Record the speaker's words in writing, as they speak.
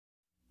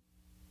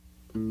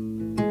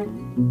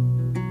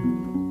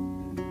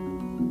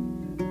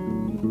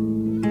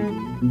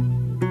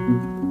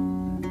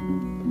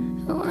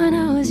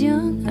was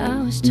young,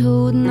 I was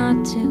told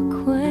not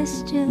to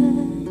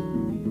question,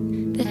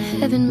 that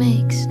heaven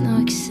makes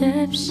no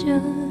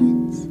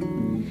exceptions.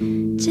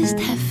 Just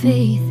have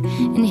faith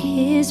in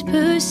his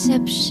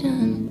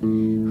perception.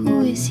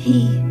 Who is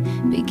he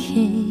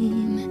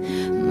became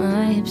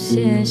my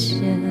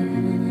obsession.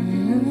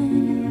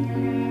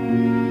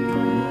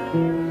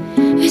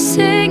 I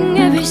sang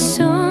every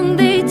song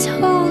they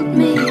told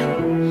me.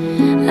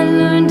 I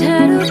learned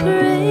how to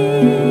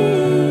pray,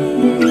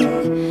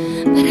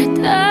 but I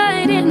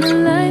died in the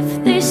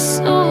life they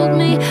sold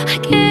me. I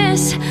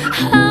guess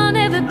I'll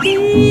never be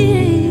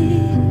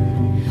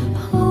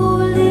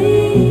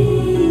holy.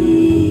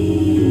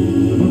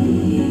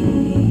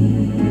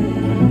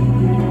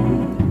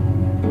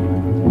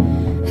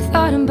 I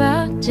thought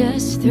about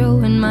just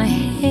throwing my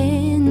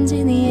hands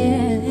in the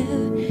air,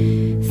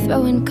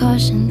 throwing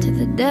caution to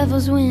the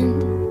devil's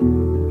wind.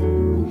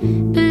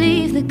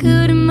 Believe the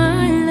good in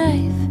my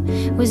life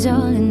was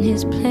all in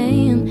his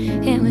plan,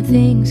 and when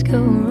things go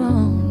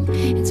wrong,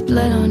 it's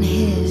blood on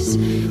his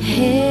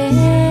head.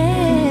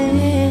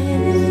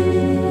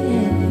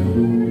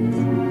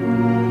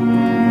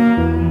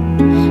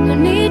 No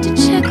need to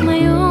check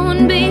my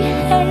own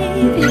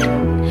behavior,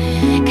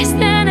 'cause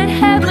then I'd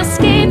have my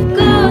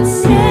scapegoat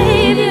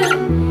savior.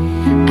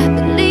 I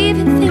believe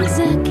in things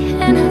I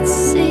cannot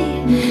see.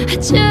 I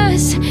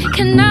just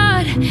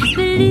cannot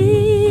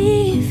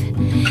believe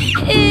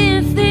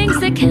in things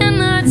that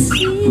cannot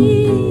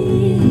see.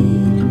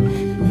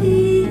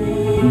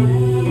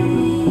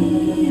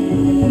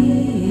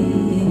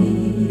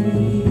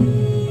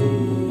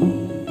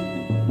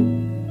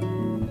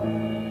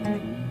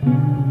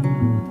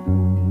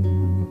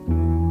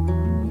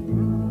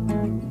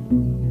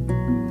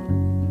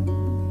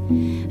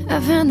 I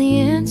found the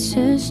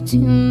answers to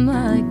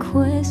my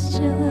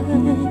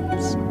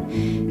questions.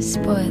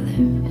 Spoiler,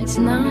 it's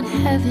not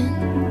heaven.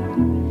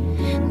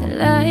 The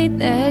light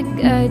that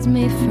guides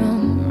me from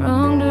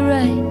wrong to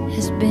right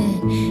has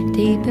been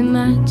deep in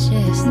my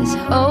chest this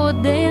whole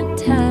damn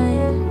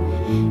time.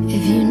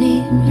 If you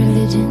need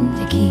religion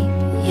to keep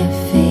your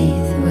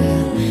faith,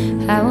 well,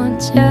 I won't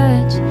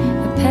judge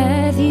the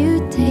path you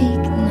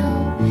take. No,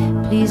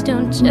 please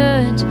don't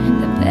judge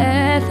the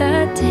path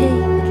I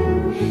take.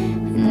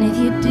 And if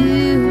you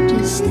do,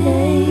 just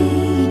stay.